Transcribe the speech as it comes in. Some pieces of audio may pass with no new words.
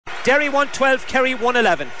Derry 112, Kerry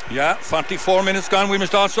 111. Yeah, 44 minutes gone. We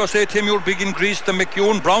must also say, Tim, you're big in Greece. The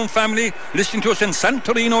McEwen Brown family listening to us in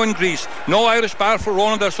Santorino in Greece. No Irish bar for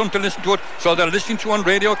Ronan, their son, to listen to it. So they're listening to you on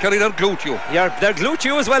radio, Kerry. They're glued to you. Yeah, they're glued to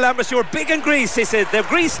you as well, Ambrose. You're big in Greece. They said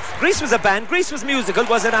Greece was a band. Greece was musical,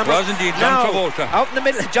 was it, Ambrose? It was indeed. John Travolta. Out in the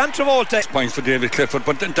middle, John Travolta. Points for David Clifford,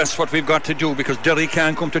 but that's what we've got to do, because Derry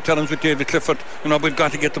can't come to terms with David Clifford. You know, we've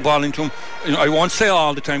got to get the ball into him. You know, I won't say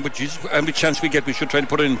all the time, but Jesus, every chance we get, we should try to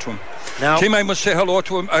put it into him. Now, Tim, I must say hello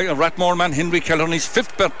to him, Rathmore man Henry Keller on his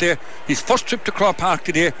 5th birthday, his first trip to Crow Park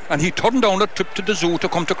today, and he turned down a trip to the zoo to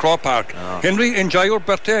come to Crow Park. Henry, enjoy your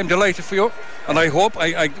birthday. I'm delighted for you, and I hope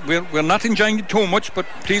we're not enjoying it too much, but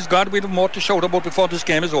please God, we'll have more to shout about before this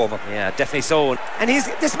game is over. Yeah, definitely so. And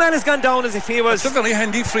this man has gone down as if he was... It's a very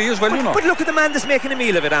handy free as well, you know. But look at the man that's making a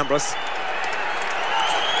meal of it, Ambrose.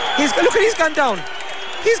 He's gone down.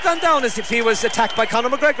 He's gone down as if he was attacked by Conor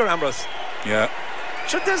McGregor, Ambrose. Yeah.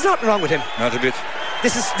 Sure, there's nothing wrong with him. Not a bit.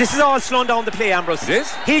 This is all slowing down the play, Ambrose. It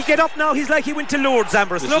is? He'll get up now. He's like he went to Lourdes,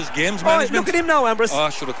 Ambrose. This is games management. Look at him now, Ambrose. Oh,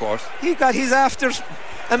 sure, of course. He's after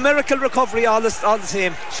a miracle recovery all the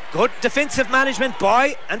same. Good defensive management,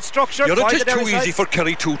 boy, and structure. It is too easy for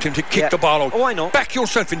Kerry Tim to kick the ball out. Oh, I know. Back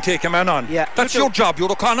yourself and take a man on. Yeah, that's your job.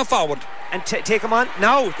 You're a corner forward. And take him on.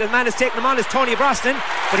 Now, the man who's taking him on is Tony Brosnan,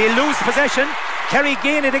 but he'll lose possession. Kerry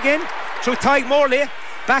gain it again through Tyg Morley.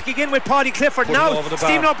 Back again with Paddy Clifford. Now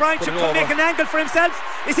Stephen O'Brien should make an angle for himself.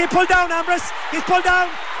 Is he pulled down, Ambrose? He's pulled down.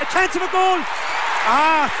 A chance of a goal.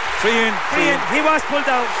 Free in. He was pulled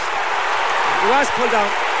down.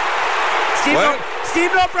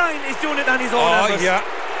 Stephen O'Brien is doing it on his own, Ambrose. Yeah.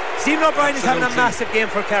 Stephen O'Brien is having a massive game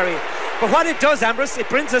for Kerry. But what it does, Ambrose, it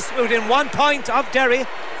brings us within 1 point of Derry.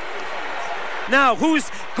 Now, who's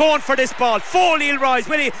going for this ball? Foley will rise,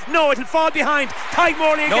 will he? No, it'll fall behind. Tyg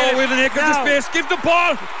Morley again. No, we'll take the space. Give the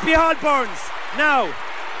ball. Behind Burns. Now,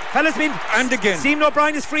 fellas been... And again. Stephen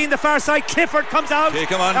O'Brien is free in the far side. Clifford comes out. Take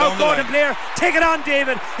him on now down the Gordon line. Blair. Take it on,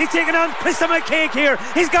 David. He's taking on Christopher McCaig here.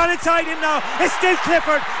 He's got inside him now. It's still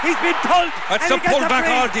Clifford. He's been pulled. That's a pull back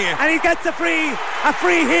all day. And he gets a free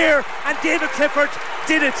here. And David Clifford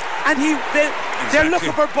did it. And they're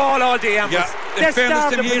looking for ball all day, Ambrose. Yeah. In fairness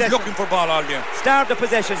to him, he is looking for ball all day. Starved the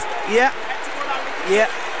possessions. Yeah.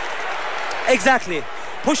 Exactly.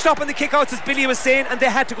 Pushed up on the kickouts, as Billy was saying, and they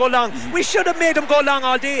had to go long. We should have made them go long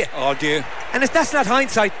all day. And that's not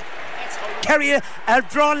hindsight. Kerry a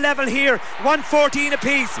drawn level here, 114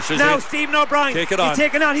 apiece. Now Stephen O'Brien, he's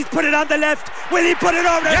taken on, he's put it on the left. Will he put it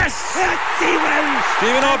over there? Yes, he will.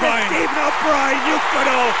 Stephen O'Brien, you could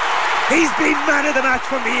know. He's been man of the match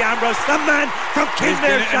for me, Ambrose. The man from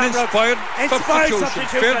Kinnaird. Inspired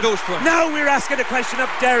substitution. Now we're asking a question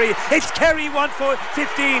of Derry. It's Kerry 115,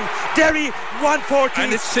 Derry 114.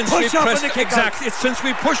 And it's since we pressed, it's since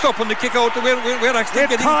we pushed up on the kick out, we're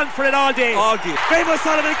actually getting calling for it all day. Graham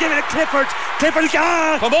O'Sullivan giving it Clifford.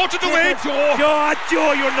 Come out of the way,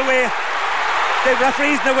 Joe, you're in the way. The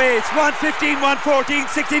referee's in the way. It's 115, 114,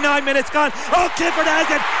 69 minutes gone. Oh, Clifford has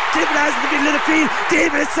it. Clifford has it in the middle of the field.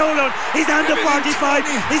 David is solo. He's under 45.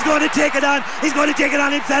 He's going to take it on. He's going to take it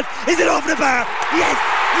on himself. Is it over the bar? Yes.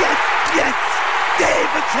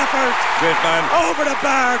 David Clifford. Great man. Over the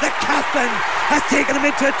bar. The captain has taken him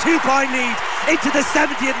into a 2-point lead. Into the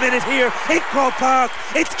 70th minute here in Crow Park.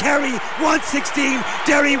 It's Kerry 116,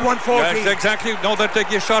 Derry 114. Yes, exactly. Now that they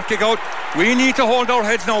give short kick out, we need to hold our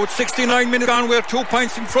heads now. It's 69 minutes gone. We're 2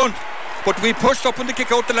 points in front. But we pushed up on the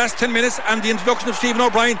kick out the last 10 minutes, and the introduction of Stephen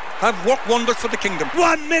O'Brien have worked wonders for the kingdom.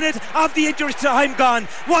 1 minute of the injury time gone.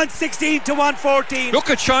 116 to 114.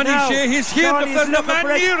 Look at Shawnee Shea. He's here. There's the man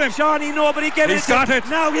near him. Shawnee, nobody gave it. He's got it.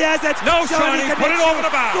 Now he has it. No, Shawnee, put it over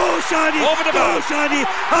the bar. Go, Shawnee. Over the bar. Go, Shawnee.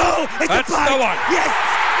 Oh, it's That's a point. The one.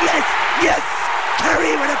 Yes.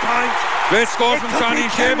 Kerry with a point. Great score from Shawnee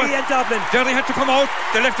Shea. Derry had to come out.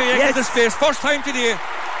 They left the egg in the space. First time today.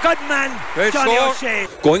 Good man, Johnny O'Shea.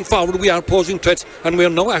 Going forward, we are posing threats, and we are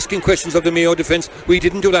now asking questions of the Mayo defence. We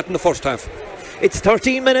didn't do that in the first half. It's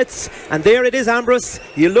 13 minutes, and there it is, Ambrose.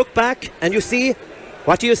 You look back and you see.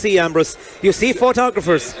 What do you see, Ambrose? You see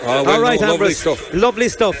photographers. All right, Ambrose. Lovely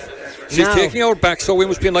stuff. She's taking our back, so we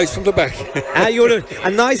must be nice from the back. A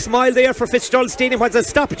nice smile there for Fitzgerald Stadium. What's a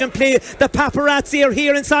stoppage and play? The paparazzi are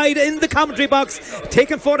here inside in the commentary box,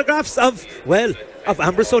 taking photographs of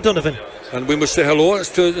Ambrose O'Donovan. And we must say hello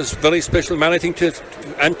to this very special man, I think, to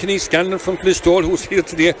Anthony Scanlon from Listowel, who's here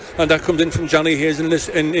today, and that comes in from Johnny Hayes in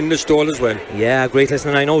Listowel as well. Yeah, great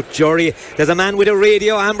listener. I know, Jory. There's a man with a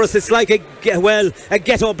radio, Ambrose. It's like a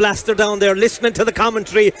ghetto blaster down there listening to the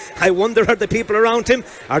commentary. I wonder, are the people around him,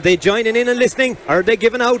 are they joining in and listening, or are they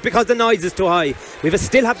giving out because the noise is too high? We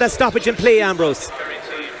still have that stoppage in play, Ambrose.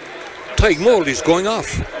 Tyg Morley's going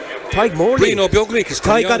off. Tyke Morley.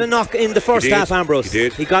 Ty got a knock in the first half, Ambrose.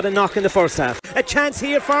 He got a knock in the first half. A chance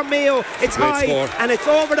here for Mayo. It's high and it's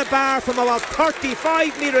over the bar from about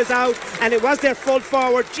 35 metres out, and it was their full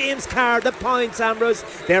forward James Carr. The points, Ambrose.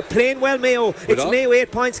 They're playing well, Mayo. It's Mayo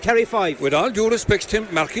 8 points, Kerry 5. With all due respect, Tim,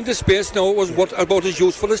 marking the space now was about as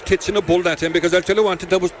useful as tits in a bull that time, because I'll tell you what,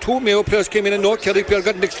 there was 2 Mayo players came in and no Kerry player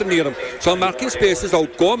got next to near them. So marking space is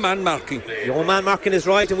out. Go man marking. Go man marking is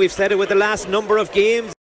right, and we've said it with the last number of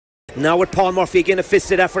games. Now with Paul Murphy again, a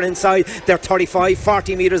fisted effort inside. They're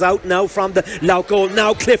 35-40 metres out now from the Louth goal.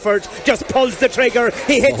 Now Clifford just pulls the trigger.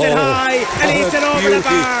 He hits it high and he hits it over the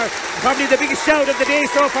bar. Probably the biggest shout of the day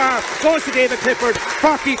so far goes to David Clifford,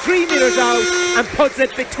 43 metres out, and puts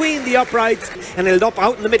it between the uprights and held up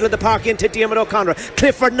out in the middle of the park into Diarmuid O'Connor.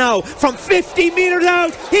 Clifford now from 50 metres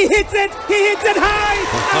out. He hits it high.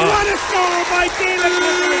 And what a score by David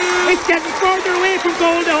Clifford. It's getting further away from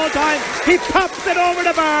goal the whole time. He pops it over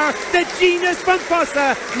the bar. The genius from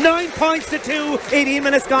Fossa. 9 points to 2. 18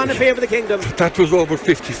 minutes gone in favour of the Kingdom. That was over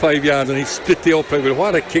 55 yards, and he split the upright.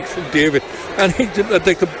 What a kick from David. And he did,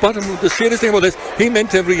 like the bottom, the serious thing about this, he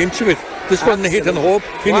meant every inch of it. This wasn't a hit and hope.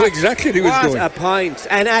 He knew exactly what he was doing. What a point.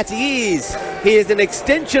 And at ease, he is an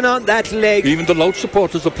extension on that leg. Even the Louth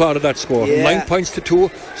supporters applauded that score. 9 points to 2.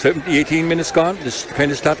 18 minutes gone. This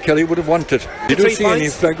kind of stat Kerry would have wanted. You don't see any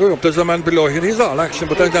flag going up. There's a man below here. He's all action,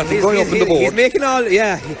 but there's nothing going up in the board. He's making all,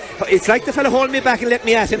 it's like the fella holding me back and let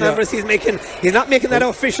me at him. Ambrose, he's not making that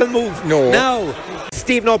official move. No. Now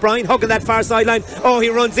Stephen O'Brien hugging that far sideline. He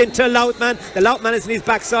runs into Louth man. The Louth man is in his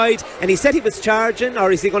backside, and he said he was charging,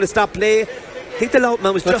 or is he going to stop play? I think the Louth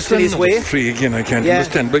man was just in his way. Free again, I can't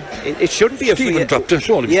understand. But it shouldn't be a free. Stephen dropped it,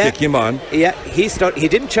 surely take him on. Yeah, he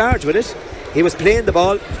didn't charge with it. He was playing the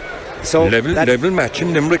ball. So level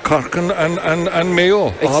matching Limerick, Cork and Mayo.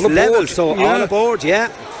 It's all aboard. Level, so all aboard,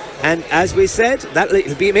 And as we said, that'll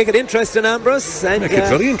make it interesting, Ambrose. And make it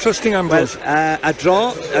very interesting, Ambrose. Well, a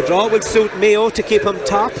draw will suit Mayo to keep him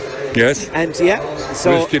top. Yes. And so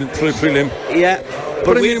we're still prelim. Yeah.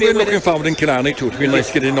 But we're looking forward in Killarney too. It would be nice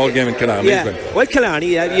to get in all game in Killarney as well. Well, Killarney,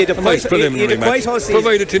 you had a quite all season.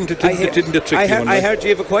 Provided it didn't the tricky one. I heard you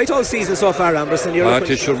have a quite all season so far, Ambrose. And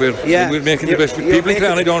we're making the best. People in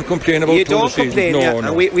Killarney don't complain about the season. No.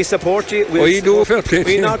 And we support you. You do, fair play.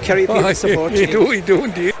 We not Kerry people support you. We do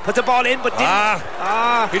indeed. Put the ball in, but didn't.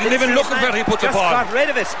 He didn't even look where he put the ball. Just got rid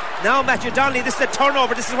of it. Now Matthew Donnelly, this is a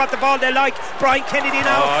turnover. This is what the ball they like. Brian Kennedy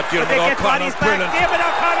now. But they get bodies back. David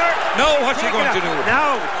O'Connor. Now what's he going to do?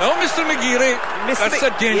 Now Mr. McGeary, that's a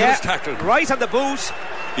dangerous tackle. Right on the boot.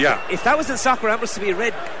 Yeah. If that was in soccer, that must be a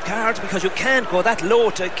red card, because you can't go that low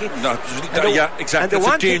to kick. No, exactly. It's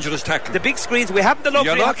a dangerous tackle. The big screens, we have the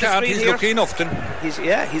luxury of the screen he's here. lucky enough then. He's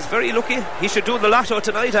very lucky. He should do the lotto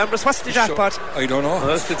tonight, Ambrose. What's the jackpot? I don't know.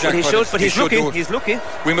 What's the jackpot? But he's lucky. He's lucky.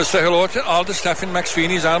 We must say hello to all the staff in Max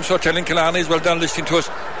Feeney's Arms Hotel in Killarney as well. They're listening to us.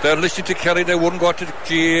 They're listening to Kerry. They wouldn't go to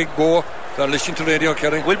GA Go. They're listening to Radio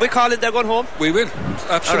Kerry. Will we call it they're going home? We will.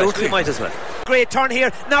 Absolutely. Right, we might as well. Great turn here.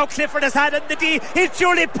 Now Clifford has had it in the D. He'll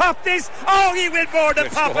surely pop this. He will more than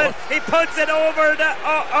pop it. He puts it over the...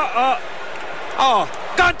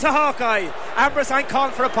 gone to Hawkeye. Ambrose, I'm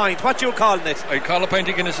calling for a pint. What you calling it? I call a pint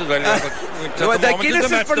of Guinness as well. The Guinness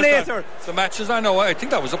is for later. The matches, I know. I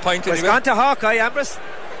think that was a pint. It's gone to Hawkeye, Ambrose.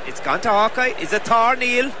 It's gone to Hawkeye. Is it Tar,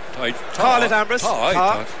 Neil? Call it, Ambrose.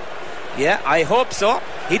 Yeah, I hope so.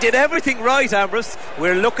 He did everything right, Ambrose.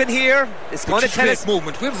 We're looking here. It's going to tell us.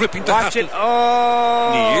 Movement. We're ripping the Watch it.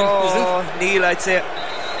 Neil, is it? Neil, I'd say.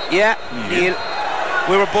 Yeah, Neil.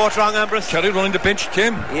 We were both wrong, Ambrose. Kerry running the bench,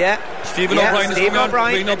 Tim. Yeah. Stephen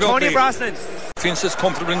O'Brien and Tony Brosnan. Vince is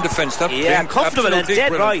comfortable in defence. Comfortable and dead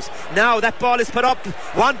brilliant. right. Now that ball is put up,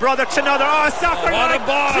 one brother to another. Soccer what like a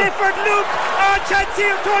ball. Clifford, Luke, chance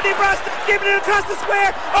here, Tony Brosnan giving it across the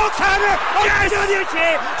square. O'Connor, Johnny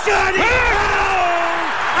O'Shea,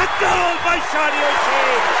 a goal by Johnny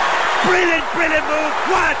O'Shea. Brilliant move.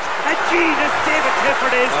 What a genius David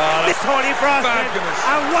Clifford is. This Tony Brosnan.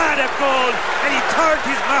 And what a goal. And he turned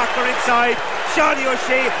his marker inside. Johnny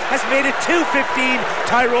O'Shea has made it 2-15.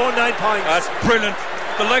 Tyrone 9 points. That's brilliant.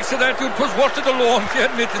 The likes of that dude was worth it alone.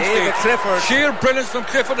 David Clifford. Sheer brilliance from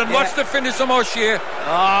Clifford. And watch the finish from O'Shea.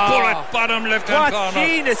 Bullet bottom left hand corner. What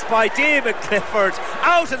genius by David Clifford.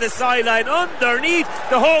 Out on the sideline, underneath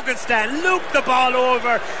the Hogan stand, looped the ball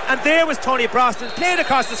over, and there was Tony Brosnan played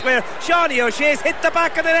across the square. Johnny O'Shea's hit the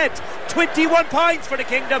back of the net. 21 points for the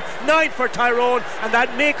Kingdom, 9 for Tyrone, and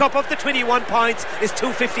that make-up of the 21 points is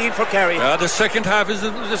 2-15 for Kerry. The second half is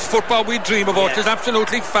this football we dream about. It's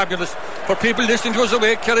absolutely fabulous For people listening to us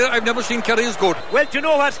away, Kerry, I've never seen Kerry as good. Well, do you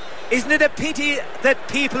know what? Isn't it a pity that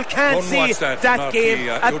people can't see that game?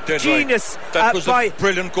 A genius. Right. That was a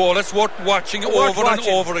brilliant goal. That's worth watching over and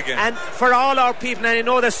over again. And for all our people, and I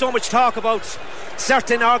know there's so much talk about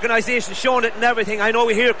certain organisations showing it and everything, I know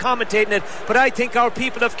we hear commentating it, but I think our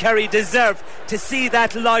people of Kerry deserve to see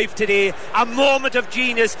that live today. A moment of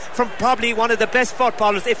genius from probably one of the best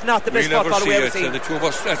footballers, if not the best footballer we've ever seen. The two of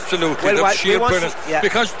us, absolutely. Well, sheer brilliance.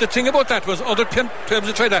 Because the thing about that was other teams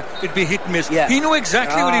that tried that, it'd be hit and miss. He knew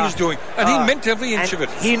exactly what he was doing, and he meant every inch of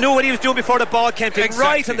it. He knew what he was doing before the ball came to him,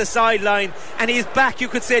 right on the sideline, and his back, you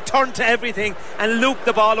could say, turned to everything and looped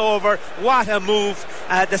the ball over. What a move.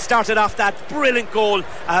 That started off that brilliant goal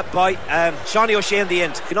by Shawnee O'Shea in the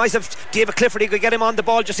end. It'd be nice if David Clifford, he could get him on the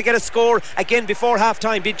ball just to get a score again before half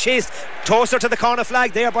time. Being chased closer to the corner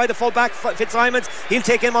flag there by the fullback Fitzsimons. He'll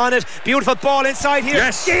take him on it. Beautiful ball inside here.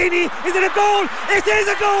 Yes. Gainey, is it a goal? It is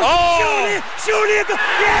a goal. Surely a goal.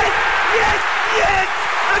 Yes.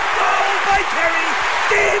 A goal by Kerry.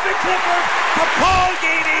 David Clifford for Paul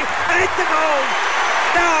Gainey, and it's a goal.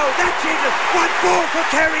 Now that changes. 1-4 for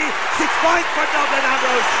Kerry, 6 points for Dublin,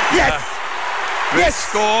 Ambrose. Yes. Great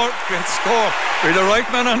score. With the right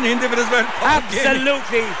man on the end of it as well.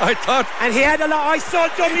 Absolutely. I thought. And he had a lot. I saw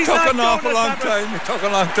Dublin. It took an awful long time. It took a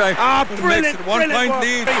long time. Brilliant. Makes it 1 point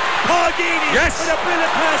lead. Paul Gainey with a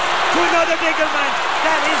brilliant pass to another bigger man.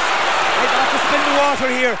 That is. They've got to spin the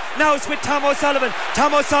water here. Now it's with Tom O'Sullivan.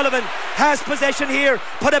 Tom O'Sullivan has possession here.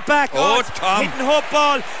 Put it back. Tom. Hitting hope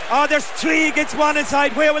ball. There's 3 against 1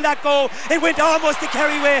 inside. Where will that go? It went almost the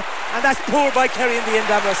Kerry way, and that's poor by Kerry in the end,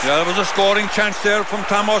 Ambrose. Yeah, there was a scoring chance there from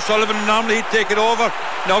Tom O'Sullivan. Normally he'd take it over.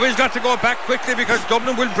 Now he's got to go back quickly because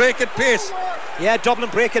Dublin will break at pace. Yeah,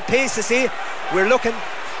 Dublin break at pace, you see. We're looking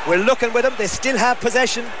with them. They still have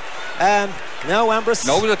possession. Now Ambrose.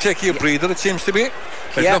 Now they're taking a breather, it seems to be.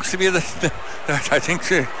 It looks to be that I think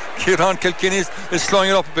Kieran Kilkenny is slowing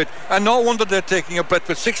it up a bit. And no wonder they're taking a breath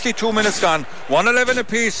with 62 minutes gone, 1-11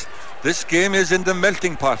 apiece. This game is in the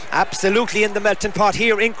melting pot. Absolutely in the melting pot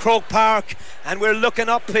here in Croke Park. And we're looking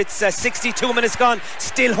up. It's 62 minutes gone.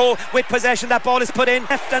 Still with possession. That ball is put in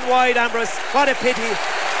left and wide, Ambrose. What a pity.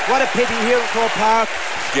 What a pity here in Croke Park.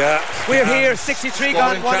 Yeah. We're here, 63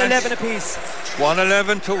 gone, 1-11 apiece.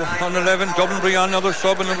 1-11 to 1-11. Dublin Brian, another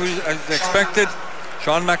sub, and as expected.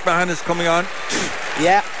 Sean McMahon is coming on.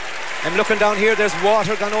 Yeah. I'm looking down here. There's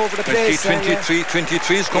water gone over the place.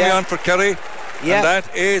 23 is coming on for Kerry. Yeah. And that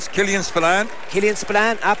is Killian Spillane. Killian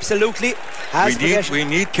Spillane, absolutely. We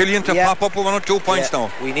need Killian to pop up with 1 or 2 points now.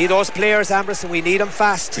 We need those players, Ambrose, and we need them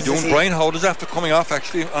fast. We're doing Brian Howard after coming off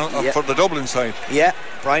actually for the Dublin side. Yeah,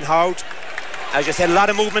 Brian Howard. As you said, a lot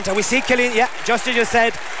of movement, and we see Killian, just as you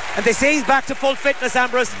said, and they say he's back to full fitness,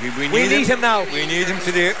 Ambrose. We need him now. We need him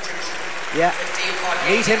today. Yeah,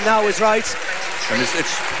 need him now is right. And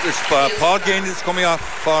it's Paul Gaines is coming off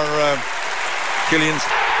for Killian's.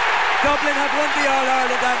 Dublin have won the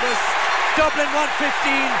All-Ireland, Ambrose. Dublin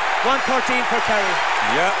 1-15, 1-13 for Kerry.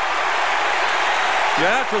 Yeah,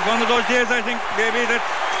 it was one of those days, I think, maybe that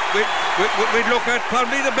we'd look at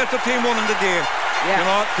probably the better team won on the day. Yeah. You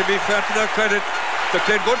know, to be fair to their credit, they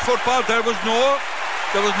played good football. There was no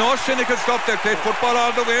cynical stuff. They played football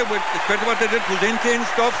all the way. With what they did was intense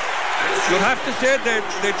stuff. You'll have to say they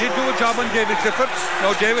did do a job on David Clifford.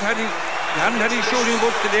 Now David hadn't had his shooting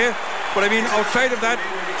book today, but I mean outside of that,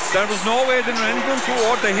 there was no way they were anything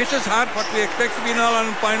toward. They hit us hard, what we expect to be an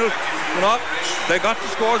All-Ireland final. You know, they got the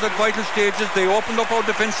scores at vital stages. They opened up our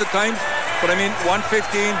defence at times, but I mean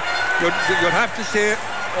 1-15. You'd have to say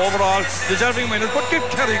overall deserving winners, but give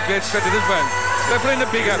Kerry great credit as well. They're playing a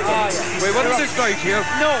big effort. We weren't this night here.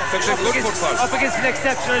 No, but they're good football. Up against an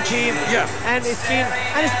exceptional team. Yeah. And it's been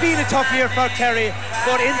a tough year for Kerry,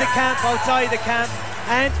 but in the camp, outside the camp,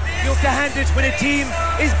 and you have to hand it when a team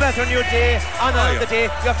is better on your day, on the day,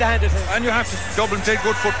 you have to hand it in. And you have to. Dublin played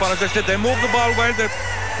good football, as I said. They moved the ball well. They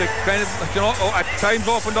kind of, at times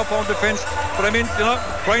opened up on defence. But I mean,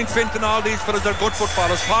 Brian Fint and all these fellas are good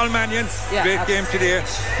footballers. Paul Mannion, great game today.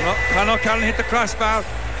 Conor Callan hit the crossbar.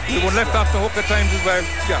 He was left off the hook at times as well.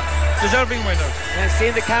 Yeah, deserving winners. And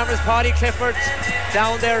seeing the cameras, Paddy Clifford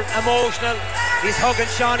down there, emotional. He's hugging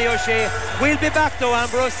Shawnee O'Shea. We'll be back though,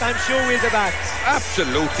 Ambrose. I'm sure we'll be back.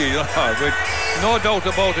 Absolutely, with no doubt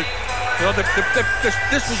about it.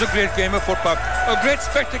 This was a great game of football, a great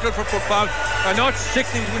spectacle for football. I know it's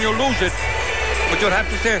sickening when you lose it, but you'll have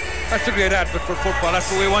to say that's a great advert for football. That's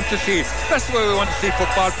what we want to see. That's the way we want to see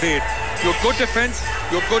football played. You're good defence,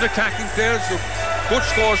 you're good attacking players, you're good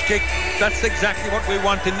scores kick. That's exactly what we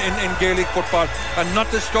want in Gaelic football, and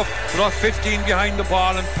not this stuff 15 behind the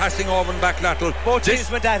ball and passing over and back lateral. Both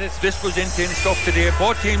teams went at it. This was intense stuff today.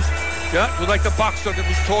 Both teams Yeah, it was like the boxer that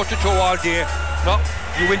was toe to toe all day. No,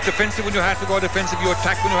 you went defensive when you had to go defensive, you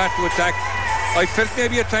attack when you had to attack. I felt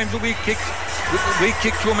maybe at times that we kicked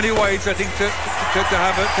too many wides, I think, to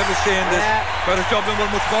have a say in this. Whereas Dublin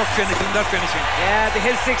were much more clinical in that finishing. Yeah, the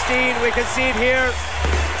Hill 16, we can see it here.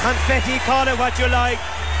 Confetti, call it what you like.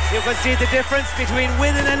 You can see the difference between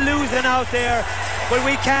winning and losing out there. But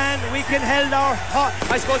we can hold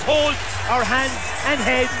hold our hands and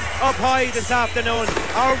heads up high this afternoon.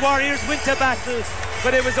 Our Warriors went to battle,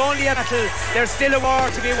 but it was only a battle. There's still a war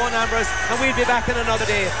to be won, Ambrose, and we'll be back in another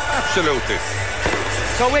day. Absolutely.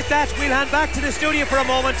 So with that, we'll hand back to the studio for a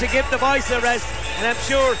moment to give the voice a rest, and I'm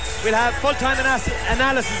sure we'll have full-time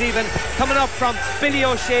analysis even coming up from Billy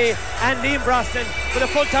O'Shea and Liam Brosnan with a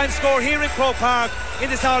full-time score here in Croke Park in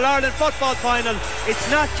this All-Ireland football final.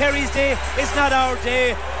 It's not Kerry's day, it's not our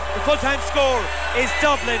day. The full-time score is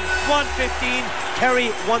Dublin 115, Kerry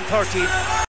 113.